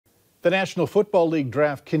The National Football League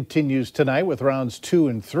draft continues tonight with rounds 2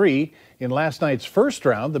 and 3. In last night's first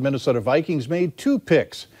round, the Minnesota Vikings made 2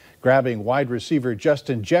 picks, grabbing wide receiver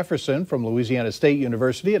Justin Jefferson from Louisiana State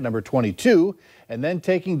University at number 22, and then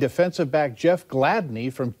taking defensive back Jeff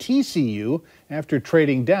Gladney from TCU after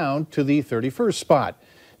trading down to the 31st spot.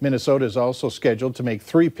 Minnesota is also scheduled to make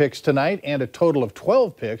 3 picks tonight and a total of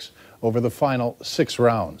 12 picks over the final 6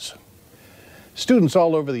 rounds. Students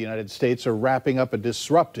all over the United States are wrapping up a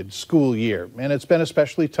disrupted school year, and it's been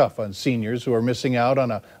especially tough on seniors who are missing out on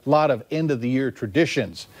a lot of end-of-the-year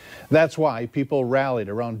traditions. That's why people rallied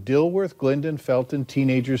around Dilworth, Glendon, Felton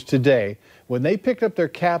teenagers today when they picked up their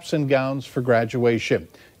caps and gowns for graduation.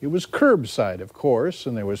 It was curbside, of course,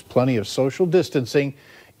 and there was plenty of social distancing,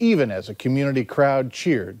 even as a community crowd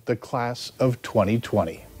cheered the class of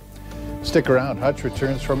 2020. Stick around. Hutch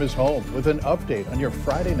returns from his home with an update on your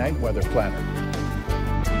Friday night weather planner.